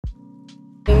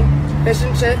Fish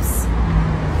and chips.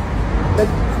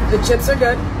 The chips are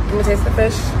good. I'm gonna taste the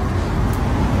fish.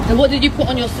 And what did you put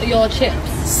on your chips?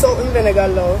 Salt and vinegar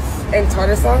loaf and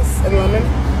tartar sauce and lemon.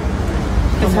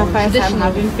 It's my first time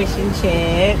having fish and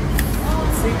chips.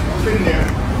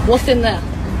 What's in there?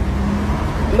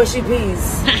 Mushy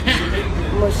peas.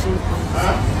 Mushy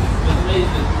peas.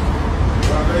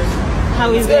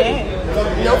 How is it?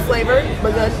 No flavor,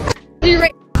 but good. Do you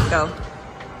rate? Go.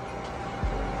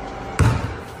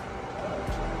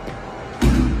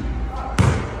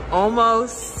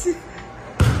 Almost.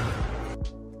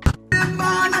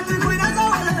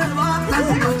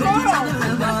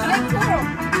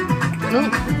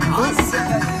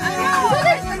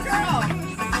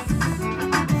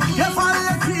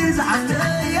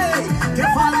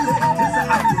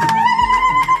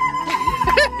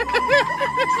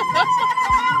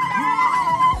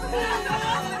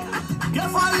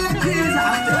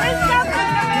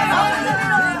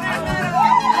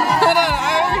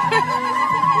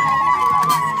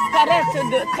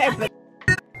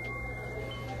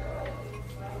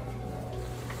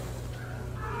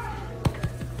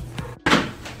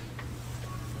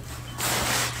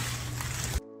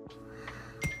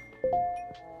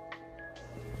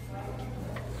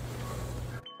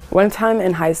 One time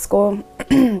in high school,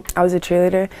 I was a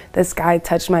cheerleader. This guy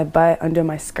touched my butt under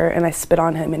my skirt and I spit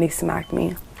on him and he smacked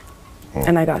me.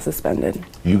 And I got suspended.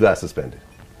 You got suspended?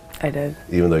 I did.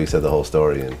 Even though you said the whole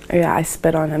story? And yeah, I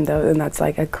spit on him though, and that's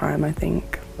like a crime, I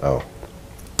think. Oh.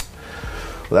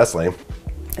 Well, that's lame.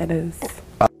 It is.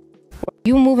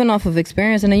 You moving off of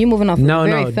experience, and then you moving off of a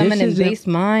very feminine-based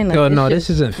mind. Like, no, this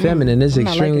isn't feminine. This is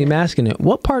extremely masculine.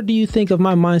 What part do you think of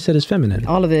my mindset as feminine?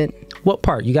 All of it. What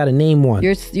part? You got to name one.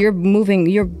 You're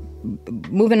moving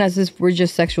as if we're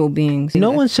just sexual beings. No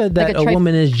one said that a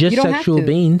woman is just sexual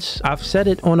beings. I've said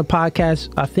it on a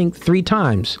podcast, I think 3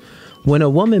 times. When a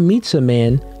woman meets a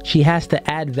man, she has to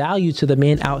add value to the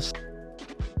man outside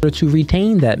to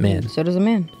retain that man. So does a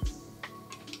man.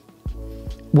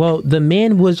 Well, the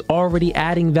man was already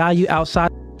adding value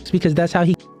outside because that's how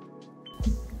he...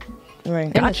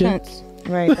 Right. Gotcha. That makes sense.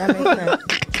 Right, that makes sense.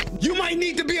 You might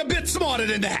need to be a bit smarter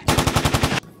than that.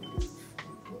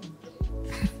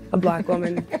 A black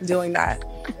woman doing that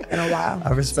in a while.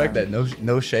 I respect that.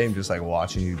 No shame, just like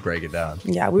watching you break it down.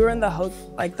 Yeah, we were in the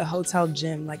hotel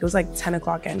gym. Like it was like 10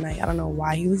 o'clock at night. I don't know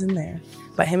why he was in there,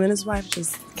 but him and his wife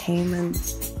just came and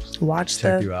watched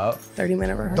Check you out.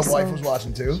 30-minute rehearsal. The wife was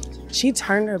watching too? She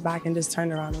turned her back and just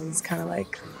turned around and was kind of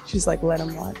like, she's like, let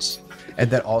him watch. And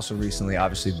then also recently,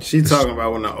 obviously, she talking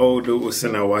about when the old dude was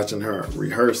sitting there watching her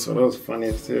rehearsal. That was funny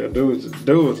as hell. Dude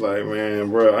was like, man,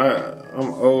 bro,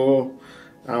 I'm old.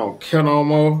 I don't care no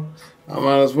more. I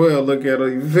might as well look at her.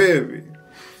 You feel me?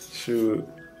 Shoot.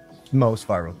 Most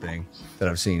viral thing that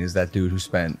I've seen is that dude who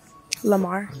spent.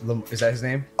 Lamar. Is that his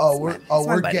name? Oh,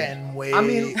 we're getting way. I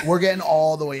mean, we're getting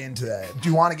all the way into that. Do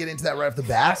you want to get into that right off the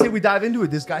bat? I say we dive into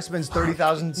it. This guy spends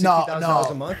 $30,000,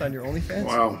 $60,000 a month on your OnlyFans.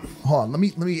 Wow. Hold on.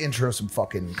 Let me intro some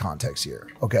fucking context here.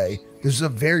 Okay, this is a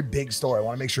very big story. I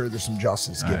want to make sure there's some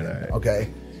justice given. Right. Okay,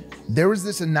 there was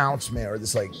this announcement or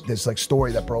this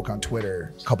story that broke on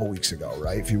Twitter a couple weeks ago,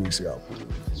 right? A few weeks ago,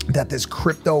 that this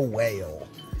crypto whale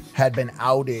had been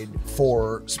outed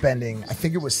for spending, I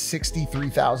think it was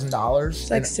 $63,000. It's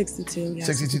like 62, yeah.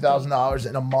 $62,000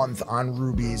 in a month on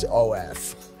Rubi's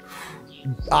OF.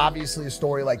 Obviously, a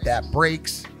story like that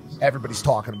breaks. Everybody's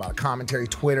talking about it. Commentary,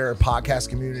 Twitter, podcast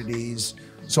communities,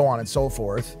 so on and so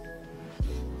forth.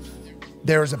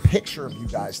 There's a picture of you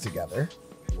guys together.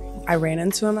 I ran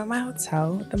into him at my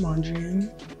hotel at the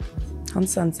Mondrian on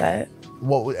Sunset.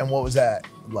 What was that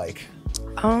like?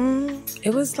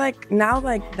 It was like, now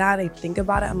like that I think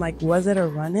about it, I'm like, was it a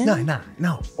run-in?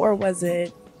 No. Or was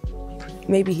it,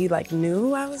 maybe he like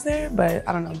knew I was there, but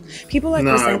I don't know. People like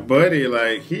Buddy,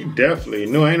 like he definitely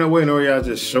knew. Ain't no way y'all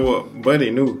just show up.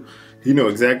 Buddy knew. He knew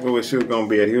exactly what she was gonna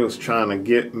be at. He was trying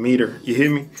to meet her. You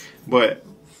hear me? But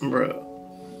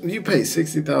bro, you paid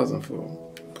 $60,000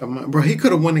 for a month. Bro, he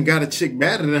could have went and got a chick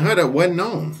better than her that wasn't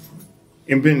known.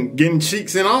 And been getting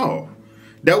cheeks and all.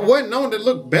 That wasn't known that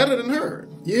looked better than her.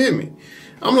 You hear me?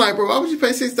 I'm like, bro, why would you pay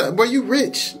 $60,000? Bro, you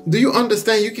rich. Do you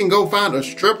understand you can go find a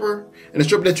stripper and a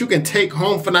stripper that you can take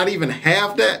home for not even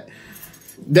half that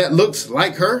looks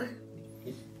like her?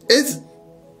 Let's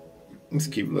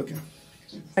keep looking.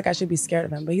 Like I should be scared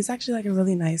of him, but he's actually like a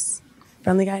really nice,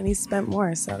 friendly guy and he spent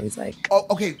more. So he's like, oh,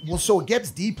 okay. Well, so it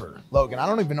gets deeper, Logan. I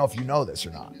don't even know if you know this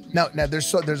or not. Now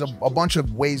there's a bunch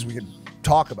of ways we could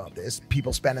talk about this.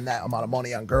 People spending that amount of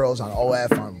money on girls, on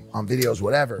OF, on videos,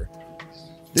 whatever.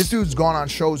 This dude's gone on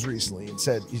shows recently and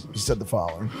said, he said the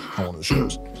following on one of the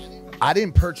shows. I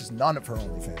didn't purchase none of her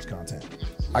OnlyFans content.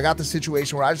 I got the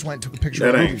situation where I just went and took a picture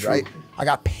of Ruby, right? I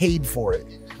got paid for it.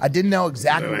 I didn't know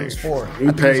exactly what it was for. I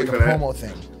think it was like a promo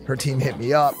thing. Her team hit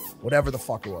me up, whatever the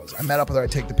fuck it was. I met up with her, I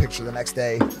take the picture the next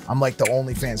day. I'm like the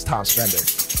OnlyFans top spender.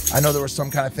 I know there was some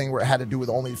kind of thing where it had to do with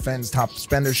OnlyFans top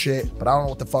spender shit, but I don't know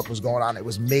what the fuck was going on. It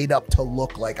was made up to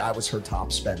look like I was her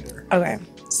top spender. Okay,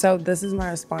 so this is my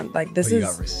response. Like, this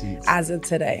is as of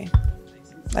today.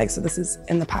 Like, so this is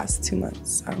in the past 2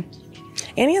 months, so.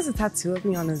 And he has a tattoo of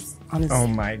me on his oh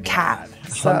my God. calf.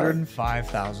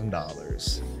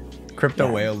 $105,000.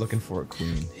 Crypto whale looking for a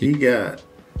queen. He got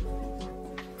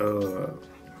a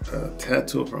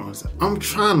tattoo from his. I'm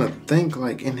trying to think,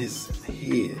 like, in his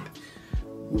head,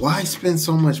 why spend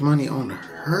so much money on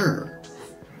her?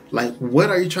 Like, what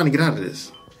are you trying to get out of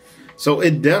this? So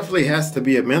it definitely has to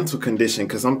be a mental condition,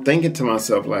 because I'm thinking to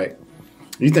myself, like,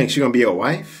 you think she's gonna be a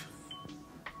wife?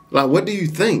 Like, what do you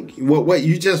think? What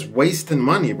you just wasting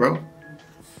money, bro,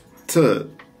 to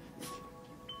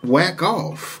whack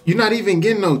off. You're not even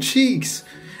getting no cheeks.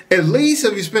 At least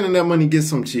if you're spending that money, get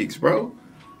some cheeks, bro.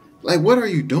 Like, what are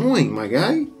you doing, my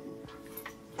guy?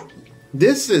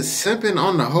 This is simping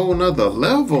on a whole nother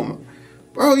level.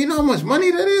 Bro, you know how much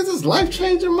money that is? It's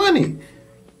life-changing money.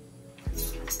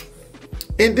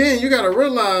 And then you got to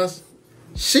realize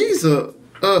she's a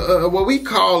what we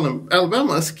call in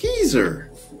Alabama, a skeezer.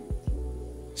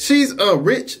 She's a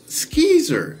rich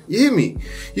skeezer. You hear me?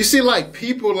 You see, like,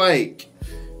 people like,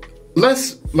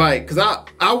 let's, like, because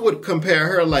I would compare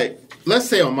her, like, let's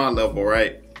say on my level,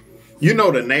 right? You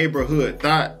know, the neighborhood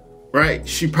thought, right?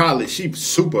 She's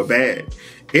super bad.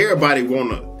 Everybody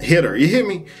want to hit her. You hear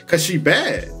me? Because she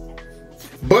bad.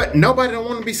 But nobody don't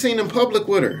want to be seen in public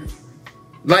with her.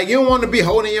 Like, you don't want to be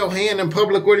holding your hand in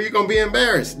public with her. You're going to be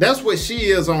embarrassed. That's what she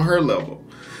is on her level.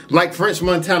 Like French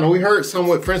Montana. We heard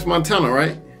somewhat French Montana,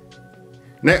 right?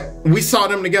 Now, we saw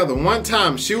them together. One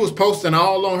time, she was posting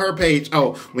all on her page,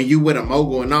 oh, when you with a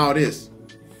mogul and all this.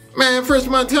 Man, French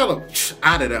Montana,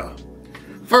 out of there.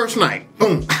 First night,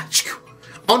 boom.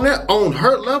 On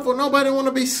her level, nobody want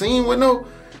to be seen with no...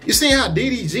 You see how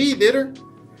DDG did her?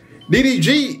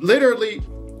 DDG literally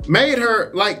made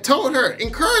her, like, told her,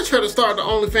 encouraged her to start the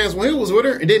OnlyFans when he was with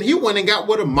her. And then he went and got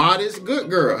with a modest good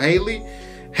girl. Haley,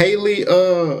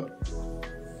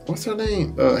 what's her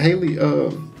name? The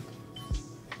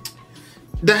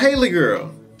Haley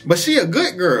girl. But she a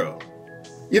good girl.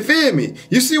 You feel me?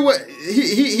 You see what,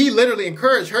 he literally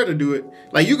encouraged her to do it.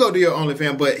 Like, you go do your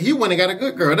OnlyFans, but he went and got a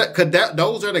good girl.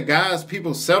 Those are the guys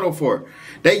people settle for.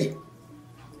 They,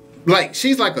 like,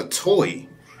 she's like a toy.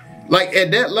 Like,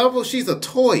 at that level, she's a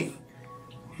toy.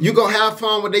 You go have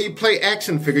fun with it. You play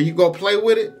action figure. You go play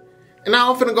with it. And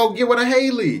I'm finna go get with a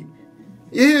Haley.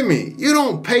 You hear me? You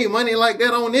don't pay money like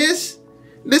that on this.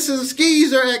 This is a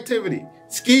skeezer activity.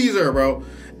 Skeezer, bro.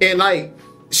 And, like,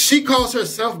 she calls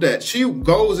herself that. She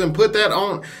goes and put that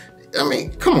on. I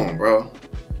mean, come on, bro.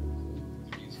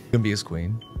 Gonna be his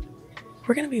queen.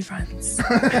 We're gonna be friends.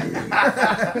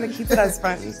 I'm gonna keep it as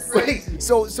friends. Wait,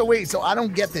 so I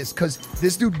don't get this, because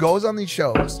this dude goes on these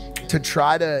shows to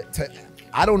try to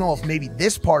I don't know if maybe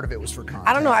this part of it was for content.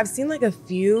 I don't know. I've seen like a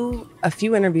few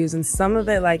interviews, and some of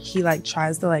it, like, he like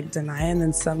tries to like deny it, and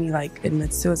then some he like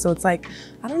admits to it. So it's like,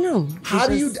 I don't know. How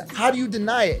do you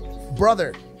deny it,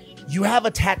 brother? You have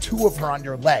a tattoo of her on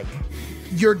your leg.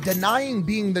 You're denying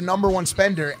being the #1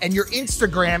 spender, and your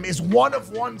Instagram is one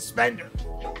of one spender.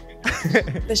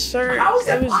 The shirt. How is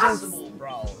that possible,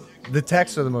 bro? The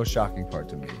texts are the most shocking part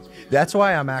to me. That's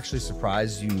why I'm actually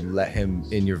surprised you let him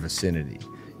in your vicinity.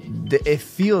 It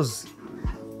feels,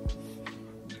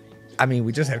 I mean,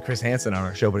 we just had Chris Hansen on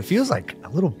our show, but it feels like a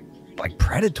little like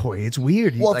predatory. It's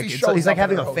weird. Well, he's like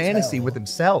having a fantasy with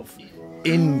himself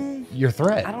in your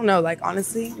thread. I don't know. Like,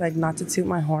 honestly, like, not to toot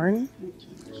my horn.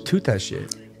 Toot that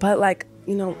shit. But, like,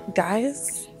 you know,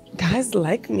 guys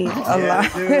like me a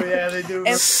lot. Yeah, they do.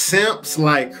 Simps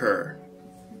like her.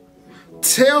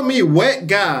 Tell me what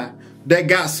guy that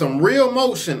got some real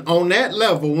motion on that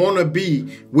level want to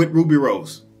be with Rubi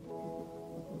Rose.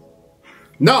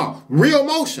 No, real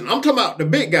motion. I'm talking about the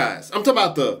big guys. I'm talking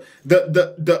about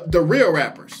the real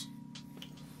rappers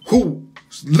who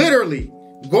literally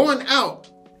going out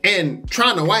and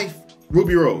trying to wife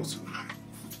Rubi Rose.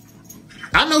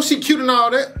 I know she cute and all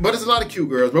that, but it's a lot of cute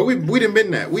girls, bro. We done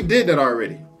been that. We did that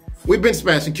already. We've been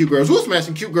smashing cute girls. We're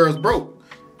smashing cute girls broke.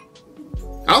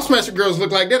 I'll smash girls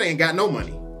look like that ain't got no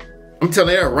money. I'm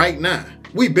telling you that right now.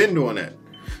 We've been doing that.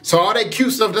 So all that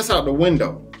cute stuff, that's out the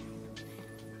window.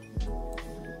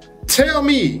 Tell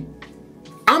me,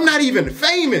 I'm not even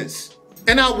famous,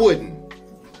 and I wouldn't.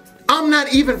 I'm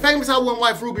not even famous, I wouldn't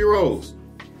wife Rubi Rose.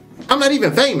 I'm not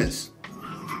even famous.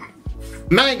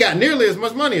 And I ain't got nearly as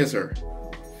much money as her.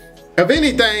 If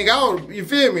anything, you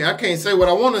feel me? I can't say what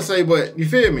I want to say, but you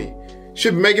feel me?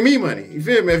 Should be making me money. You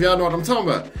feel me? If y'all know what I'm talking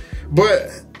about. But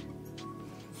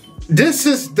this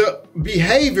is the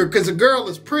behavior, because a girl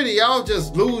is pretty. Y'all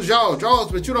just lose y'all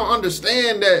draws, but you don't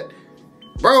understand that,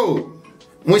 bro.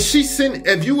 When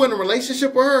if you in a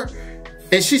relationship with her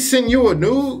and she send you a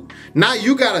nude, now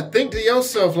you gotta think to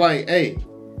yourself like, hey,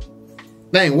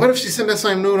 dang, what if she sent that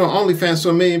same nude on OnlyFans to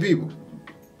 1 million people?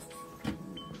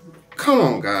 Come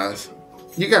on, guys.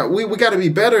 We gotta be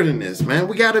better than this, man.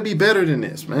 We gotta be better than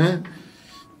this, man.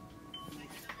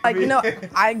 Like, you know,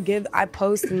 I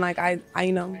post and like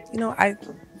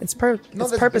it's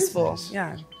purposeful. Business.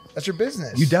 Yeah. That's your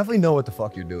business. You definitely know what the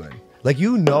fuck you're doing. Like,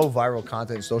 you know, viral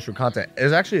content, social content.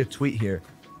 There's actually a tweet here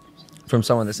from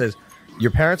someone that says, your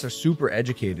parents are super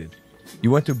educated. You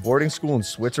went to boarding school in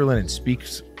Switzerland and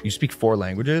you speak 4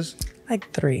 languages?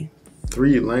 Like 3.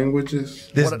 3 languages?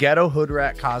 This ghetto hood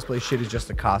rat cosplay shit is just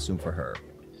a costume for her.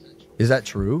 Is that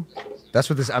true? That's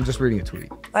what I'm just reading a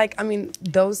tweet. Like, I mean,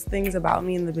 those things about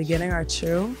me in the beginning are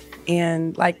true.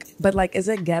 And like, but like, is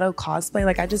it ghetto cosplay?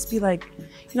 Like, I just be like,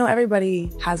 you know,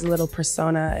 everybody has a little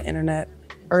persona, internet,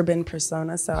 urban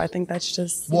persona. So I think that's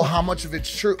just. Well, how much of it's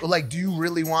true? Like, do you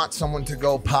really want someone to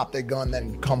go pop their gun,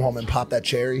 then come home and pop that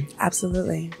cherry?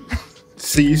 Absolutely.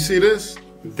 See, you see this?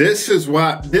 This is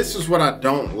what I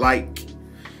don't like.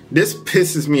 This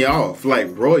pisses me off, like,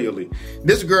 royally.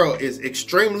 This girl is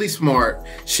extremely smart.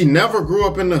 She never grew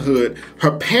up in the hood.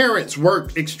 Her parents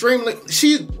worked extremely.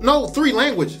 She knows 3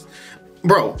 languages.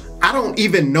 Bro, I don't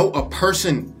even know a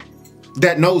person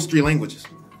that knows 3 languages.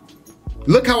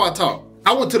 Look how I talk.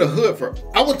 I went to the hood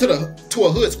to a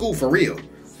hood school for real.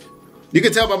 You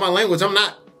can tell by my language,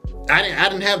 I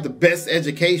didn't have the best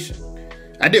education.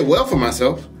 I did well for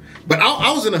myself, but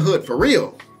I was in the hood for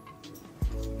real.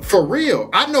 For real.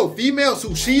 I know females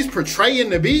who she's portraying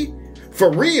to be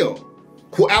for real,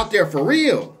 who out there for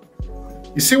real.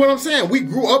 You see what I'm saying? We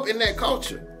grew up in that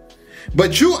culture.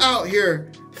 But you out here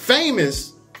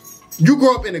famous, you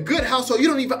grew up in a good household, you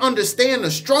don't even understand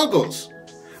the struggles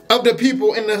of the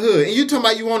people in the hood. And you talking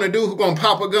about you want a dude who gonna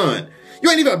pop a gun. You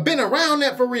ain't even been around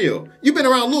that for real. You been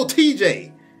around little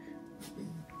TJ.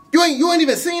 You ain't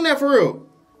even seen that for real.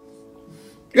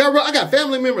 I got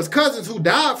family members, cousins who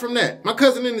died from that. My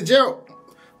cousin in the jail,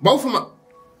 both of my,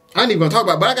 I ain't even gonna talk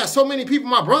about it, but I got so many people,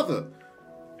 my brother.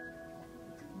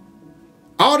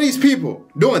 All these people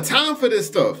doing time for this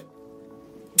stuff.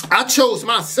 I chose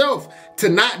myself to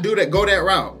not do that, go that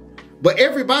route. But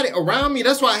everybody around me,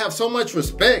 that's why I have so much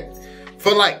respect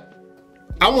for, like,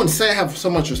 I wouldn't say I have so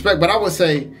much respect, but I would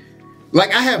say,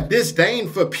 like, I have disdain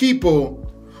for people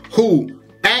who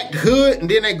act hood and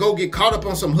then they go get caught up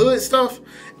on some hood stuff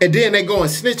and then they go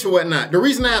and snitch or whatnot. The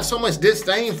reason I have so much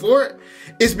disdain for it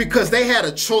is because they had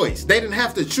a choice. They didn't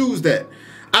have to choose that.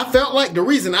 I felt like the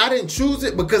reason I didn't choose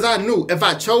it because I knew if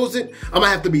I chose it, I'm gonna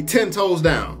have to be 10 toes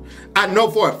down. I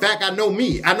know for a fact, I know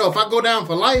me. I know if I go down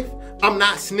for life, I'm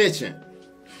not snitching.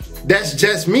 That's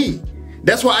just me.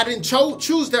 That's why I didn't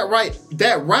choose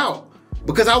that route,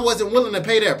 because I wasn't willing to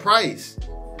pay that price.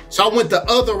 So I went the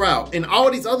other route. And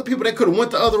all these other people, they could have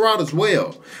went the other route as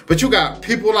well. But you got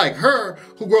people like her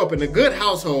who grew up in a good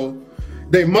household.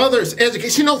 Their mother's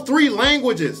educated. She knows 3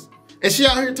 languages. And she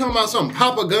out here talking about something,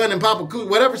 Papa Gun and Papa Coot,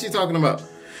 whatever she's talking about.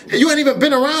 And you ain't even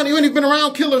been around. You ain't even been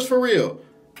around killers for real.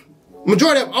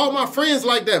 Majority of all my friends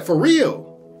like that for real.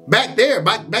 Back there,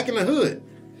 back in the hood.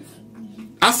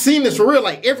 I seen this for real,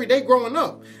 like every day growing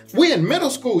up. We in middle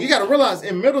school. You got to realize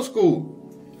in middle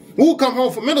school, we'll come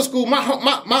home from middle school. My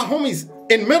homies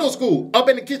in middle school up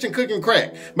in the kitchen cooking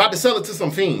crack, about to sell it to some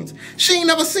fiends. She ain't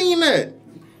never seen that.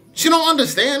 She don't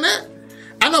understand that.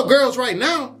 I know girls right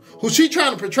now who she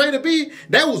trying to portray to be,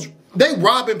 they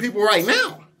robbing people right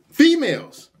now.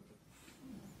 Females.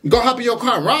 Go hop in your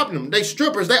car and rob them. They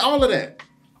strippers, they all of that.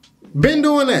 Been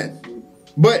doing that.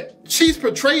 But she's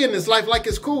portraying this life like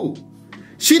it's cool.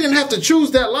 She didn't have to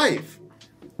choose that life.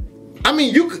 I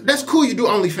mean, that's cool you do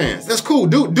OnlyFans. That's cool,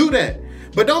 do that.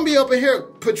 But don't be up in here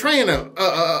portraying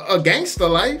a gangster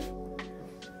life.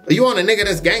 You want a nigga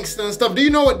that's gangster and stuff. Do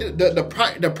you know what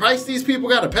the price these people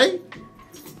gotta pay?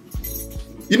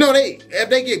 You know, if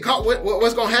they get caught,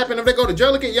 what's gonna happen if they go to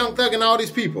jail? Look at Young Thug and all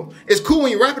these people. It's cool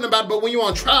when you're rapping about it, but when you're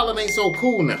on trial, it ain't so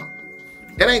cool now.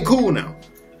 It ain't cool now.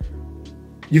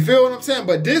 You feel what I'm saying?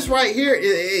 But this right here,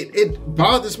 it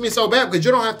bothers me so bad because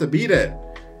you don't have to be that.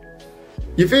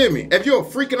 You feel me? If you're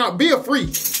freaking out, be a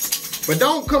freak. But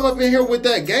don't come up in here with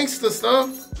that gangster stuff.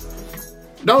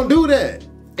 Don't do that.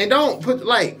 And don't put,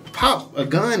 like, pop a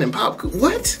gun and pop,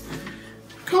 what?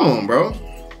 Come on, bro.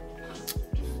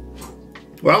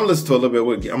 Well, I'm gonna listen to a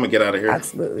little bit. I'm gonna get out of here.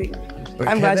 Absolutely.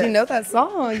 I'm glad you know that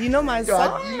song. You know my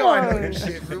song. You know I know your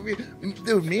shit, Ruby.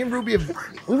 Dude, me and Ruby we've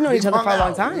known each other for a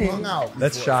long time. We hung out.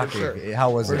 That's shocking.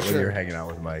 How was it when you were hanging out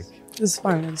with Mike? It was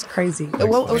fun. It was crazy.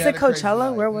 Was it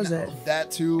Coachella? Where was it? That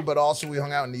too, but also we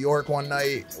hung out in New York one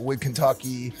night with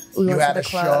Kentucky. We you went had to a the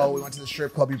club. show. We went to the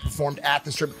strip club. You performed at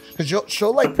the strip because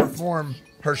she'll like perform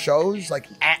her shows like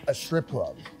at a strip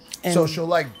club. So she'll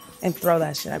like and throw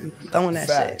that shit. I be throwing that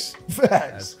facts. shit.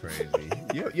 That's crazy.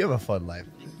 You have a fun life.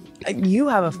 You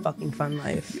have a fucking fun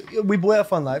life. We both have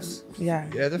fun lives. Yeah.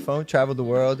 Yeah, they're fun. Travel the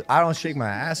world. I don't shake my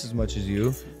ass as much as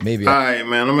you. Maybe. All right,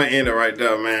 man. I'm gonna end it right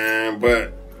there, man.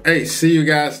 But hey, see you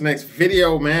guys next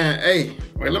video, man. Hey,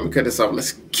 wait, let me cut this off.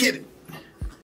 Let's get it.